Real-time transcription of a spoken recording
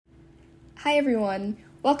Hi everyone,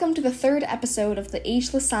 welcome to the third episode of the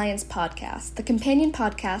Ageless Science podcast, the companion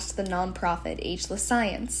podcast to the nonprofit Ageless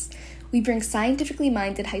Science. We bring scientifically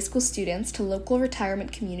minded high school students to local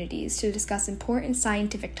retirement communities to discuss important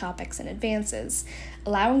scientific topics and advances,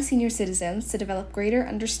 allowing senior citizens to develop greater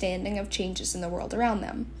understanding of changes in the world around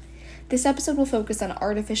them. This episode will focus on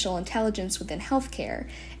artificial intelligence within healthcare,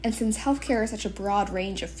 and since healthcare is such a broad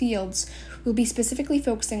range of fields, we'll be specifically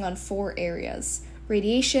focusing on 4 areas: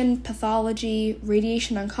 radiation, pathology,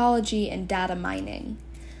 radiation oncology, and data mining.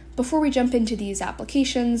 Before we jump into these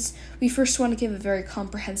applications, we first want to give a very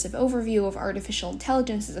comprehensive overview of artificial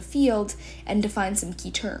intelligence as a field and define some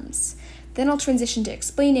key terms. Then I'll transition to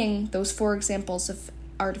explaining those 4 examples of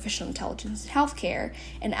artificial intelligence in healthcare,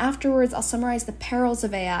 and afterwards I'll summarize the perils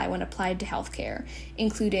of AI when applied to healthcare,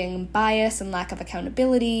 including bias and lack of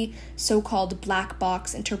accountability, so-called black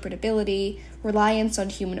box interpretability, reliance on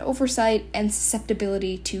human oversight, and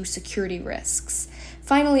susceptibility to security risks.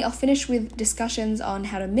 Finally, I'll finish with discussions on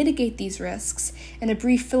how to mitigate these risks and a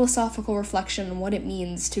brief philosophical reflection on what it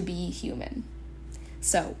means to be human.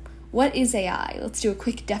 So, what is AI? Let's do a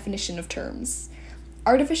quick definition of terms.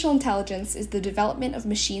 Artificial intelligence is the development of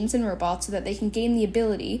machines and robots so that they can gain the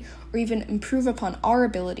ability, or even improve upon our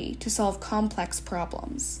ability, to solve complex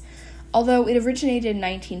problems. Although it originated in the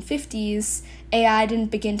 1950s, AI didn't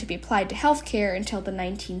begin to be applied to healthcare until the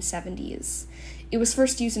 1970s. It was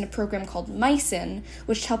first used in a program called MySin,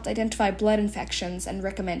 which helped identify blood infections and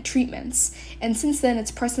recommend treatments, and since then its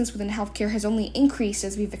presence within healthcare has only increased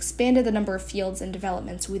as we've expanded the number of fields and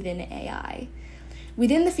developments within AI.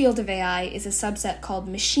 Within the field of AI is a subset called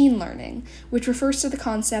machine learning, which refers to the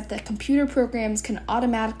concept that computer programs can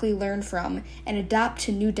automatically learn from and adapt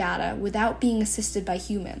to new data without being assisted by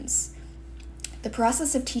humans. The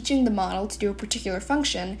process of teaching the model to do a particular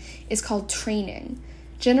function is called training.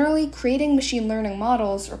 Generally, creating machine learning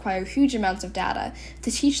models require huge amounts of data to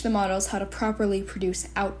teach the models how to properly produce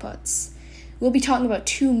outputs. We'll be talking about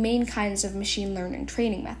 2 main kinds of machine learning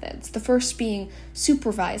training methods, the first being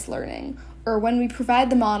supervised learning, or when we provide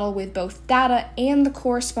the model with both data and the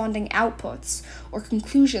corresponding outputs or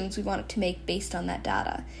conclusions we want it to make based on that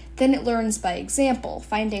data. Then it learns by example,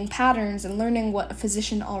 finding patterns and learning what a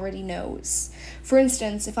physician already knows. For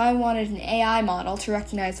instance, if I wanted an AI model to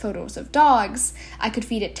recognize photos of dogs, I could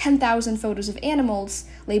feed it 10,000 photos of animals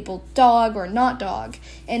labeled dog or not dog,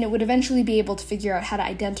 and it would eventually be able to figure out how to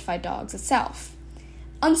identify dogs itself.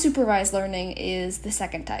 Unsupervised learning is the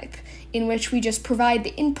second type, in which we just provide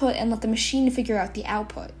the input and let the machine figure out the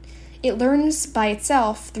output. It learns by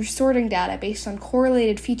itself through sorting data based on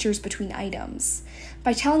correlated features between items.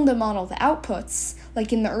 By telling the model the outputs,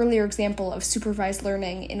 like in the earlier example of supervised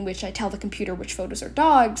learning in which I tell the computer which photos are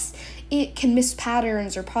dogs, it can miss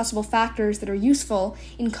patterns or possible factors that are useful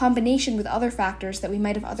in combination with other factors that we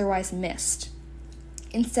might have otherwise missed.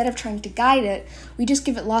 Instead of trying to guide it, we just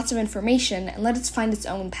give it lots of information and let it find its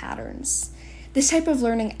own patterns. This type of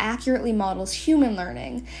learning accurately models human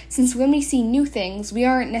learning, since when we see new things, we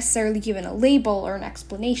aren't necessarily given a label or an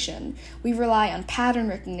explanation. We rely on pattern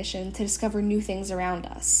recognition to discover new things around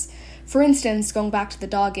us. For instance, going back to the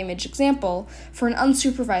dog image example, for an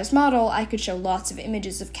unsupervised model, I could show lots of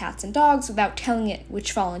images of cats and dogs without telling it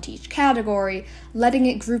which fall into each category, letting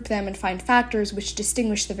it group them and find factors which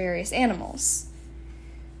distinguish the various animals.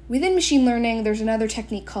 Within machine learning, there's another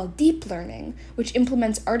technique called deep learning, which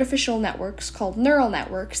implements artificial networks called neural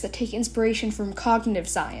networks that take inspiration from cognitive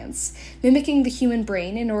science, mimicking the human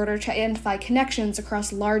brain in order to identify connections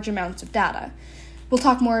across large amounts of data. We'll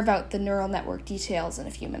talk more about the neural network details in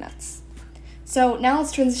a few minutes. So now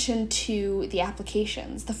let's transition to the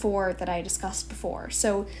applications, the 4 that I discussed before.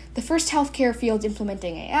 So the first healthcare field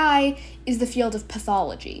implementing AI is the field of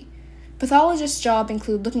pathology. Pathologists' jobs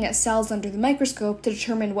include looking at cells under the microscope to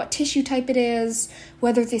determine what tissue type it is,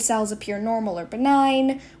 whether the cells appear normal or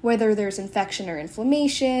benign, whether there's infection or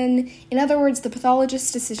inflammation. In other words, the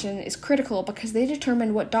pathologist's decision is critical because they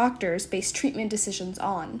determine what doctors base treatment decisions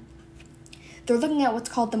on. They're looking at what's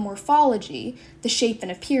called the morphology, the shape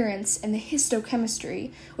and appearance, and the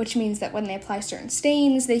histochemistry, which means that when they apply certain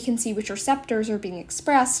stains, they can see which receptors are being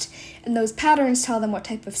expressed, and those patterns tell them what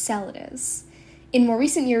type of cell it is. In more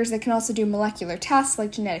recent years, they can also do molecular tests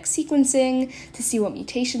like genetic sequencing to see what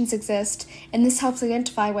mutations exist, and this helps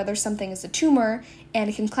identify whether something is a tumor, and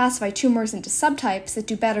it can classify tumors into subtypes that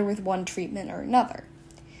do better with one treatment or another.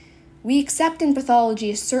 We accept in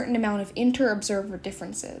pathology a certain amount of inter-observer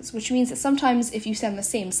differences, which means that sometimes if you send the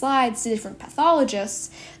same slides to different pathologists,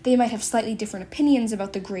 they might have slightly different opinions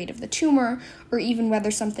about the grade of the tumor, or even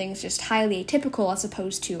whether something is just highly atypical as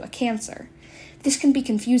opposed to a cancer. This can be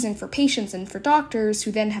confusing for patients and for doctors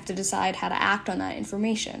who then have to decide how to act on that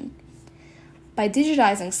information. By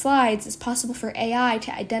digitizing slides, it's possible for AI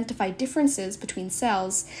to identify differences between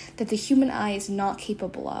cells that the human eye is not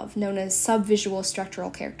capable of, known as subvisual structural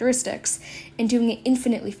characteristics, and doing it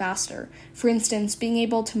infinitely faster. For instance, being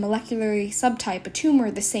able to molecularly subtype a tumor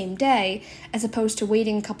the same day, as opposed to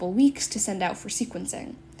waiting a couple weeks to send out for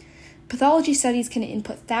sequencing. Pathology studies can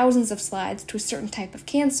input thousands of slides to a certain type of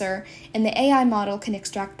cancer, and the AI model can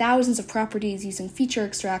extract thousands of properties using feature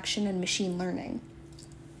extraction and machine learning.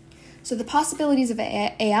 So the possibilities of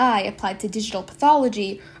AI applied to digital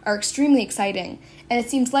pathology are extremely exciting, and it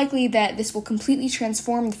seems likely that this will completely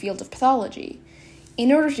transform the field of pathology.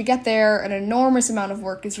 In order to get there, an enormous amount of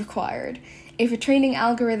work is required. If a training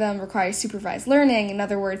algorithm requires supervised learning, in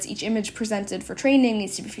other words, each image presented for training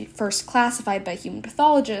needs to be first classified by a human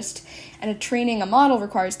pathologist, and training a model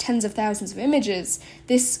requires tens of thousands of images,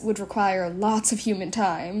 this would require lots of human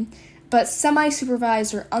time. But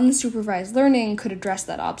semi-supervised or unsupervised learning could address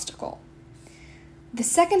that obstacle. The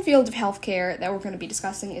second field of healthcare that we're going to be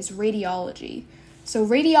discussing is radiology. So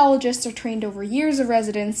radiologists are trained over years of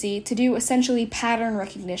residency to do essentially pattern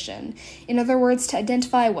recognition. In other words, to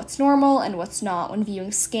identify what's normal and what's not when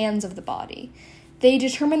viewing scans of the body. They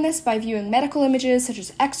determine this by viewing medical images such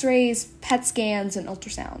as x-rays, PET scans, and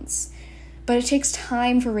ultrasounds. But it takes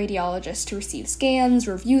time for radiologists to receive scans,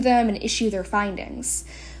 review them, and issue their findings.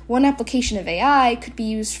 One application of AI could be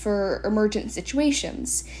used for emergent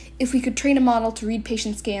situations. If we could train a model to read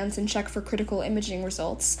patient scans and check for critical imaging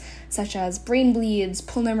results, such as brain bleeds,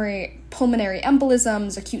 pulmonary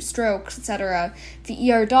embolisms, acute strokes, etc.,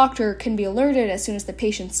 the ER doctor can be alerted as soon as the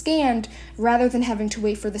patient's scanned, rather than having to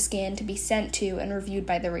wait for the scan to be sent to and reviewed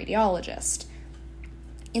by the radiologist.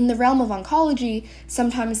 In the realm of oncology,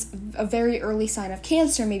 sometimes a very early sign of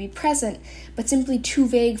cancer may be present, but simply too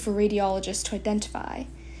vague for radiologists to identify.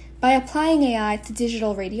 By applying AI to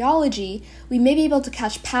digital radiology, we may be able to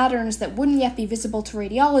catch patterns that wouldn't yet be visible to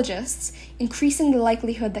radiologists, increasing the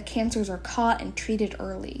likelihood that cancers are caught and treated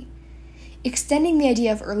early. Extending the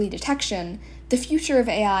idea of early detection, the future of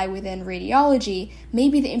AI within radiology may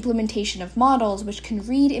be the implementation of models which can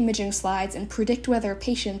read imaging slides and predict whether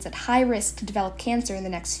patients at high risk to develop cancer in the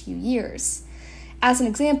next few years. As an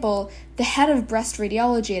example, the head of breast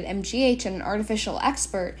radiology at MGH and an artificial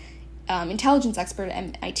intelligence expert at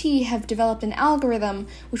MIT have developed an algorithm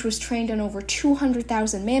which was trained on over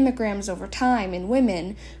 200,000 mammograms over time in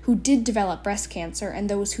women who did develop breast cancer and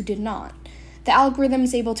those who did not. The algorithm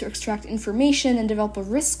is able to extract information and develop a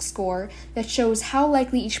risk score that shows how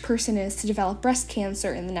likely each person is to develop breast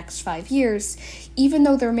cancer in the next 5 years, even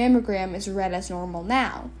though their mammogram is read as normal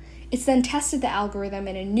now. It's then tested the algorithm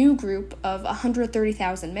in a new group of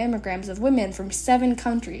 130,000 mammograms of women from 7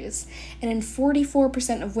 countries, and in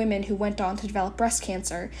 44% of women who went on to develop breast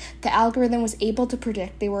cancer, the algorithm was able to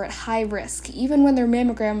predict they were at high risk, even when their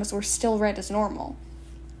mammograms were still read as normal.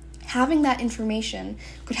 Having that information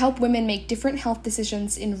could help women make different health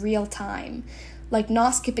decisions in real time, like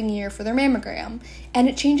not skipping a year for their mammogram, and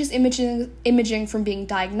it changes imaging from being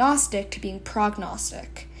diagnostic to being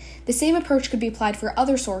prognostic. The same approach could be applied for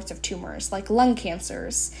other sorts of tumors, like lung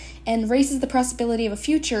cancers, and raises the possibility of a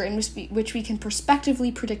future in which we can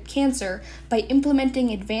prospectively predict cancer by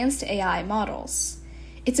implementing advanced AI models.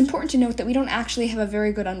 It's important to note that we don't actually have a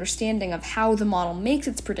very good understanding of how the model makes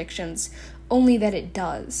its predictions, only that it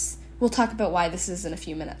does. We'll talk about why this is in a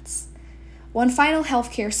few minutes. One final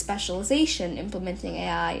healthcare specialization implementing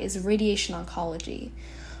AI is radiation oncology.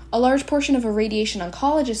 A large portion of a radiation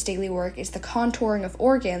oncologist's daily work is the contouring of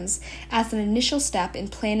organs as an initial step in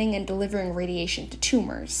planning and delivering radiation to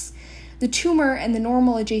tumors. The tumor and the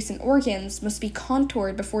normal adjacent organs must be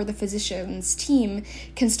contoured before the physician's team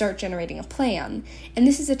can start generating a plan, and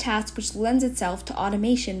this is a task which lends itself to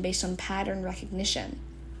automation based on pattern recognition.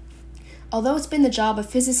 Although it's been the job of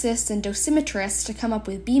physicists and dosimetrists to come up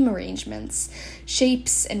with beam arrangements,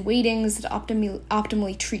 shapes, and weightings that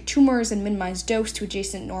optimally treat tumors and minimize dose to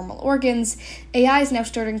adjacent normal organs, AI is now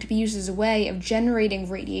starting to be used as a way of generating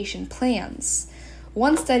radiation plans.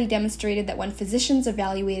 One study demonstrated that when physicians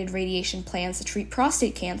evaluated radiation plans to treat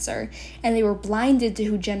prostate cancer, and they were blinded to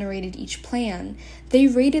who generated each plan, they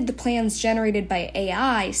rated the plans generated by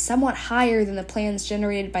AI somewhat higher than the plans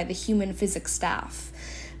generated by the human physics staff.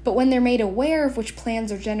 But when they're made aware of which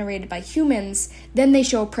plans are generated by humans, then they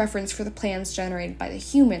show a preference for the plans generated by the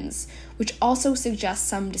humans, which also suggests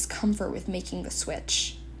some discomfort with making the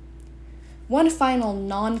switch. One final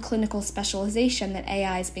non-clinical specialization that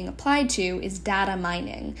AI is being applied to is data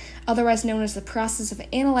mining, otherwise known as the process of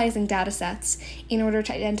analyzing datasets in order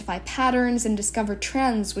to identify patterns and discover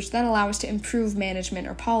trends which then allow us to improve management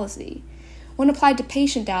or policy. When applied to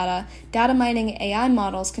patient data, data mining AI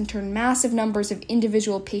models can turn massive numbers of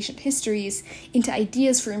individual patient histories into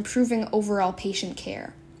ideas for improving overall patient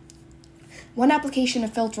care. One application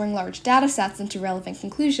of filtering large data sets into relevant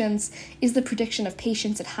conclusions is the prediction of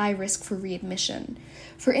patients at high risk for readmission.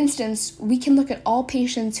 For instance, we can look at all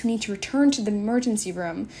patients who need to return to the emergency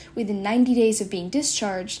room within 90 days of being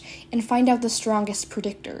discharged and find out the strongest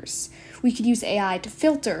predictors. We could use AI to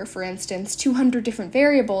filter, for instance, 200 different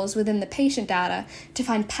variables within the patient data to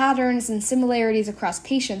find patterns and similarities across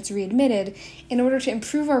patients readmitted in order to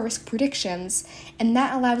improve our risk predictions, and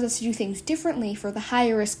that allows us to do things differently for the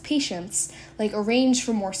higher risk patients, like arrange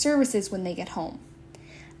for more services when they get home.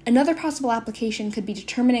 Another possible application could be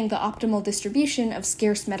determining the optimal distribution of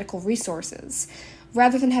scarce medical resources.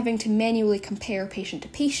 Rather than having to manually compare patient to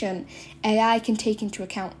patient, AI can take into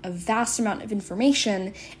account a vast amount of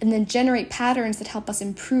information and then generate patterns that help us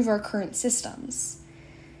improve our current systems.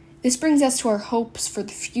 This brings us to our hopes for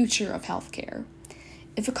the future of healthcare.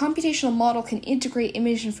 If a computational model can integrate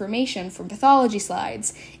image information from pathology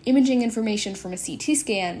slides, imaging information from a CT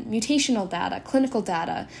scan, mutational data, clinical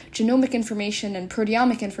data, genomic information, and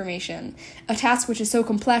proteomic information, a task which is so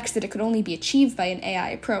complex that it could only be achieved by an AI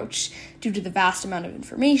approach due to the vast amount of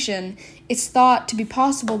information, it's thought to be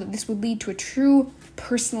possible that this would lead to a true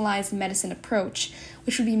personalized medicine approach,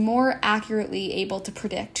 which would be more accurately able to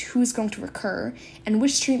predict who's going to recur and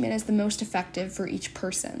which treatment is the most effective for each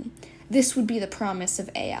person. This would be the promise of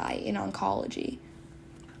AI in oncology.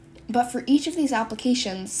 But for each of these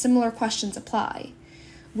applications, similar questions apply.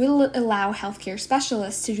 Will it allow healthcare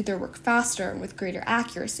specialists to do their work faster and with greater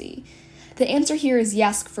accuracy? The answer here is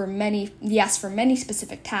yes for many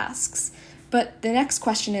specific tasks. But the next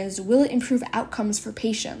question is, will it improve outcomes for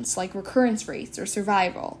patients, like recurrence rates or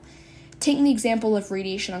survival? Taking the example of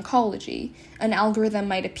radiation oncology, an algorithm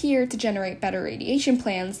might appear to generate better radiation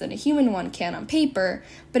plans than a human one can on paper,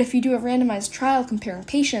 but if you do a randomized trial comparing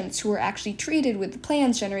patients who were actually treated with the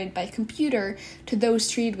plans generated by a computer to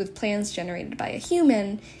those treated with plans generated by a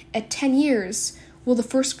human, at 10 years, will the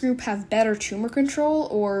first group have better tumor control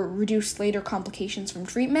or reduce later complications from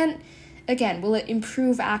treatment? Again, will it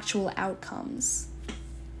improve actual outcomes?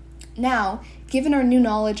 Now, given our new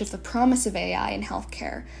knowledge of the promise of AI in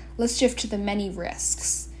healthcare, let's shift to the many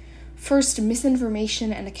risks. First,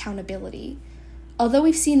 misinformation and accountability. Although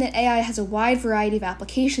we've seen that AI has a wide variety of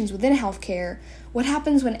applications within healthcare, what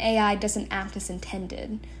happens when AI doesn't act as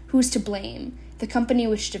intended? Who's to blame? The company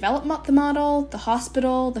which developed the model, the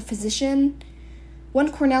hospital, the physician?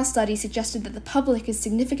 One Cornell study suggested that the public is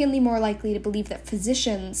significantly more likely to believe that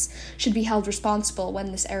physicians should be held responsible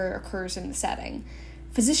when this error occurs in the setting.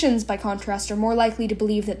 Physicians, by contrast, are more likely to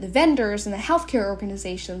believe that the vendors and the healthcare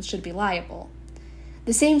organizations should be liable.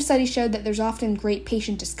 The same study showed that there's often great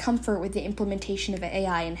patient discomfort with the implementation of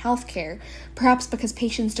AI in healthcare, perhaps because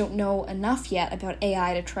patients don't know enough yet about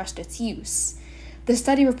AI to trust its use. The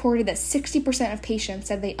study reported that 60% of patients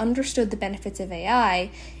said they understood the benefits of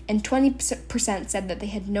AI, and 20% said that they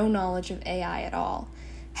had no knowledge of AI at all.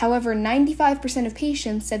 However, 95% of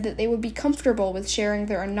patients said that they would be comfortable with sharing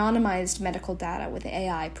their anonymized medical data with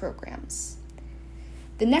AI programs.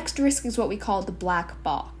 The next risk is what we call the black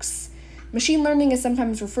box. Machine learning is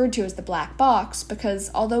sometimes referred to as the black box because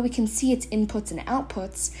although we can see its inputs and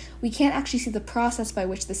outputs, we can't actually see the process by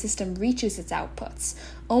which the system reaches its outputs,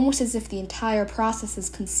 almost as if the entire process is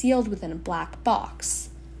concealed within a black box.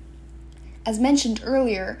 As mentioned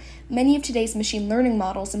earlier, many of today's machine learning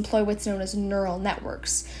models employ what's known as neural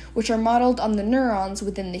networks, which are modeled on the neurons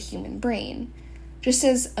within the human brain. Just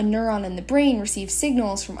as a neuron in the brain receives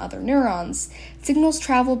signals from other neurons, signals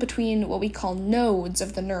travel between what we call nodes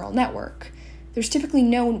of the neural network. There's typically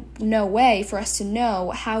no way for us to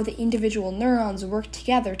know how the individual neurons work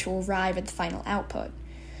together to arrive at the final output.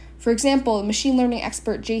 For example, machine learning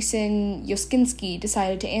expert Jason Yoskinski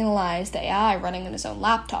decided to analyze the AI running on his own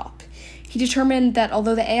laptop. He determined that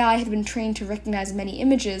although the AI had been trained to recognize many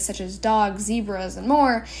images such as dogs, zebras, and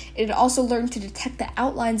more, it had also learned to detect the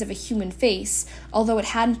outlines of a human face, although it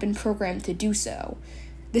hadn't been programmed to do so.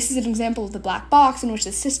 This is an example of the black box in which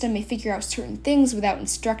the system may figure out certain things without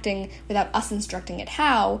us instructing it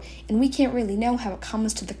how, and we can't really know how it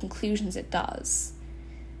comes to the conclusions it does.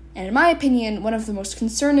 And in my opinion, one of the most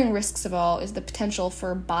concerning risks of all is the potential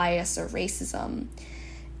for bias or racism.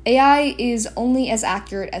 AI is only as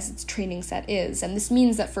accurate as its training set is, and this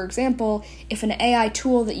means that, for example, if an AI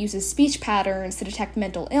tool that uses speech patterns to detect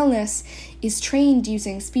mental illness is trained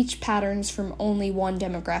using speech patterns from only one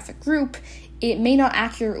demographic group, it may not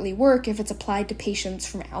accurately work if it's applied to patients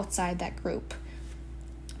from outside that group.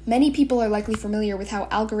 Many people are likely familiar with how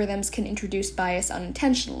algorithms can introduce bias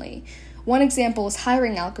unintentionally. One example is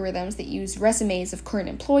hiring algorithms that use resumes of current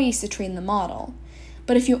employees to train the model.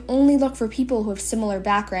 But if you only look for people who have similar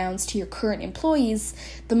backgrounds to your current employees,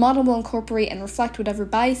 the model will incorporate and reflect whatever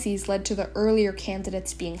biases led to the earlier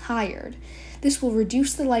candidates being hired. This will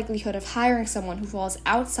reduce the likelihood of hiring someone who falls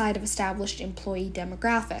outside of established employee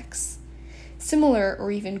demographics. Similar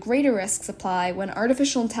or even greater risks apply when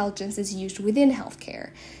artificial intelligence is used within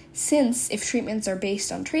healthcare, since if treatments are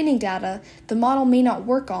based on training data, the model may not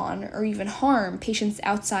work on or even harm patients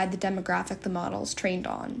outside the demographic the model is trained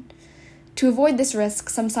on. To avoid this risk,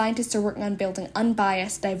 some scientists are working on building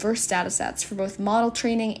unbiased, diverse datasets for both model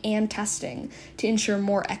training and testing to ensure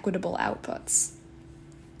more equitable outputs.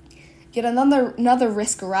 Yet another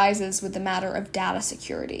risk arises with the matter of data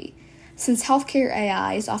security. Since healthcare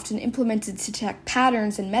AI is often implemented to detect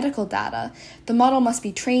patterns in medical data, the model must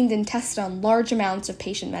be trained and tested on large amounts of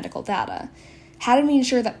patient medical data. How do we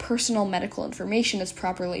ensure that personal medical information is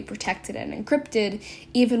properly protected and encrypted,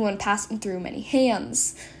 even when passing through many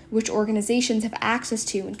hands? Which organizations have access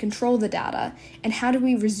to and control the data, and how do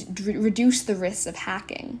we reduce the risks of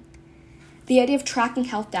hacking? The idea of tracking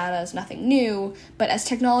health data is nothing new, but as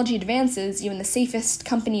technology advances, even the safest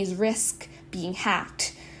companies risk being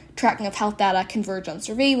hacked. Tracking of health data converge on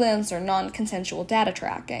surveillance or non-consensual data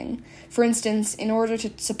tracking. For instance, in order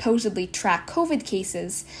to supposedly track COVID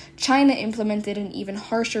cases, China implemented an even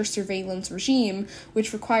harsher surveillance regime,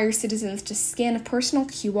 which requires citizens to scan a personal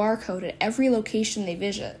QR code at every location they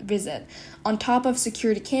visit, on top of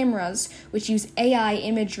security cameras, which use AI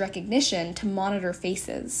image recognition to monitor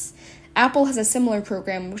faces. Apple has a similar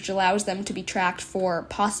program which allows them to be tracked for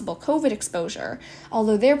possible COVID exposure,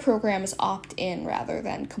 although their program is opt-in rather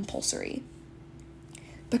than compulsory.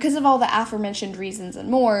 Because of all the aforementioned reasons and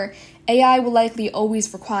more, AI will likely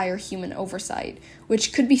always require human oversight,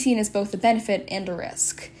 which could be seen as both a benefit and a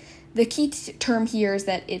risk. The key term here is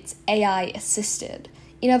that it's AI-assisted.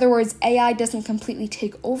 In other words, AI doesn't completely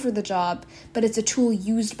take over the job, but it's a tool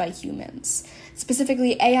used by humans.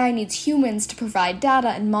 Specifically, AI needs humans to provide data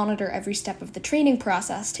and monitor every step of the training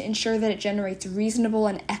process to ensure that it generates reasonable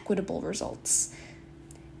and equitable results.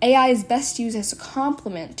 AI is best used as a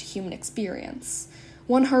complement to human experience.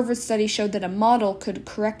 One Harvard study showed that a model could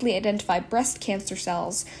correctly identify breast cancer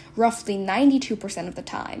cells roughly 92% of the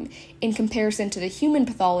time, in comparison to the human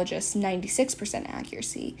pathologist's 96%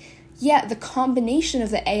 accuracy. Yet, the combination of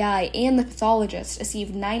the AI and the pathologist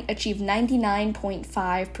achieved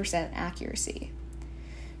 99.5% accuracy.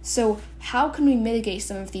 So, how can we mitigate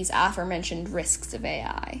some of these aforementioned risks of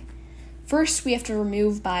AI? First, we have to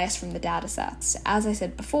remove bias from the datasets. As I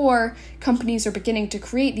said before, companies are beginning to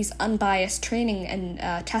create these unbiased training and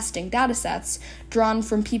testing datasets drawn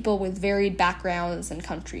from people with varied backgrounds and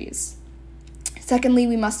countries. Secondly,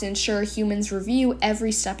 we must ensure humans review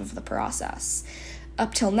every step of the process.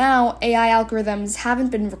 Up till now, AI algorithms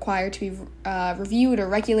haven't been required to be reviewed or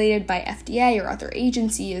regulated by FDA or other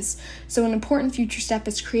agencies, so an important future step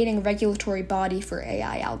is creating a regulatory body for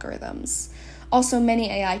AI algorithms. Also, many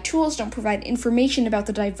AI tools don't provide information about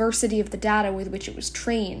the diversity of the data with which it was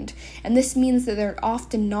trained, and this means that they're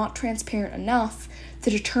often not transparent enough to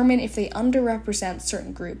determine if they underrepresent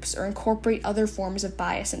certain groups or incorporate other forms of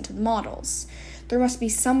bias into the models. There must be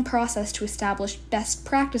some process to establish best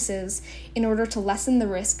practices in order to lessen the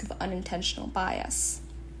risk of unintentional bias.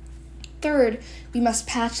 Third, we must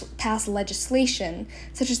pass legislation,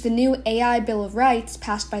 such as the new AI Bill of Rights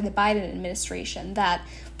passed by the Biden administration that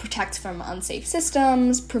protects from unsafe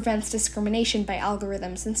systems, prevents discrimination by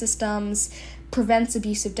algorithms and systems, prevents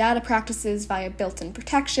abusive data practices via built-in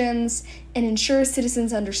protections, and ensures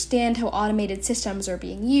citizens understand how automated systems are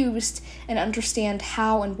being used and understand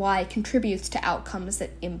how and why it contributes to outcomes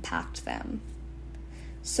that impact them.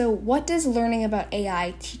 So, what does learning about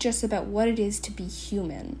AI teach us about what it is to be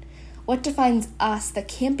human? What defines us that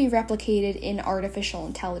can't be replicated in artificial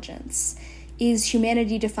intelligence? Is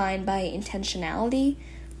humanity defined by intentionality?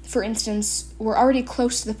 For instance, we're already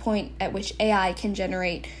close to the point at which AI can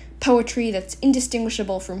generate poetry that's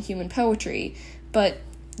indistinguishable from human poetry, but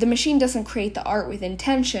the machine doesn't create the art with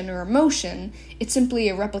intention or emotion, it's simply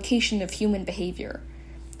a replication of human behavior.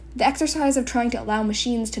 The exercise of trying to allow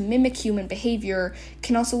machines to mimic human behavior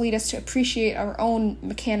can also lead us to appreciate our own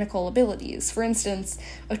mechanical abilities. For instance,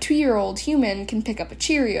 a 2-year-old human can pick up a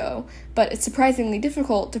Cheerio, but it's surprisingly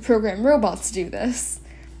difficult to program robots to do this.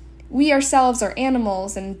 We ourselves are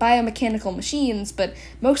animals and biomechanical machines, but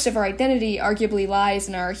most of our identity arguably lies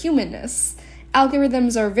in our humanness.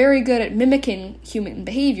 Algorithms are very good at mimicking human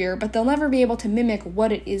behavior, but they'll never be able to mimic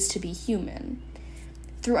what it is to be human.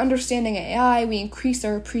 Through understanding AI, we increase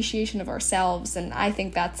our appreciation of ourselves, and I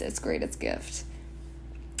think that's its greatest gift.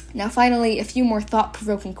 Now, finally, a few more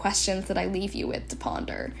thought-provoking questions that I leave you with to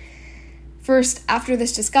ponder. First, after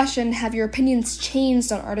this discussion, have your opinions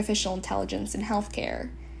changed on artificial intelligence in healthcare?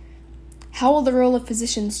 How will the role of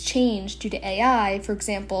physicians change due to AI, for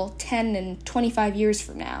example, 10 and 25 years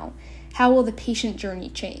from now? How will the patient journey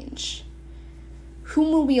change?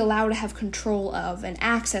 Whom will we allow to have control of and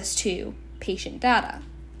access to patient data?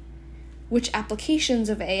 Which applications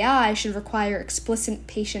of AI should require explicit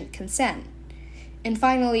patient consent? And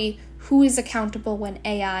finally, who is accountable when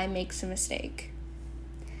AI makes a mistake?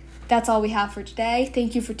 That's all we have for today.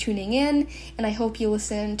 Thank you for tuning in, and I hope you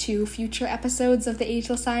listen to future episodes of the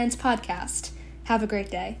Ageless Science podcast. Have a great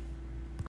day.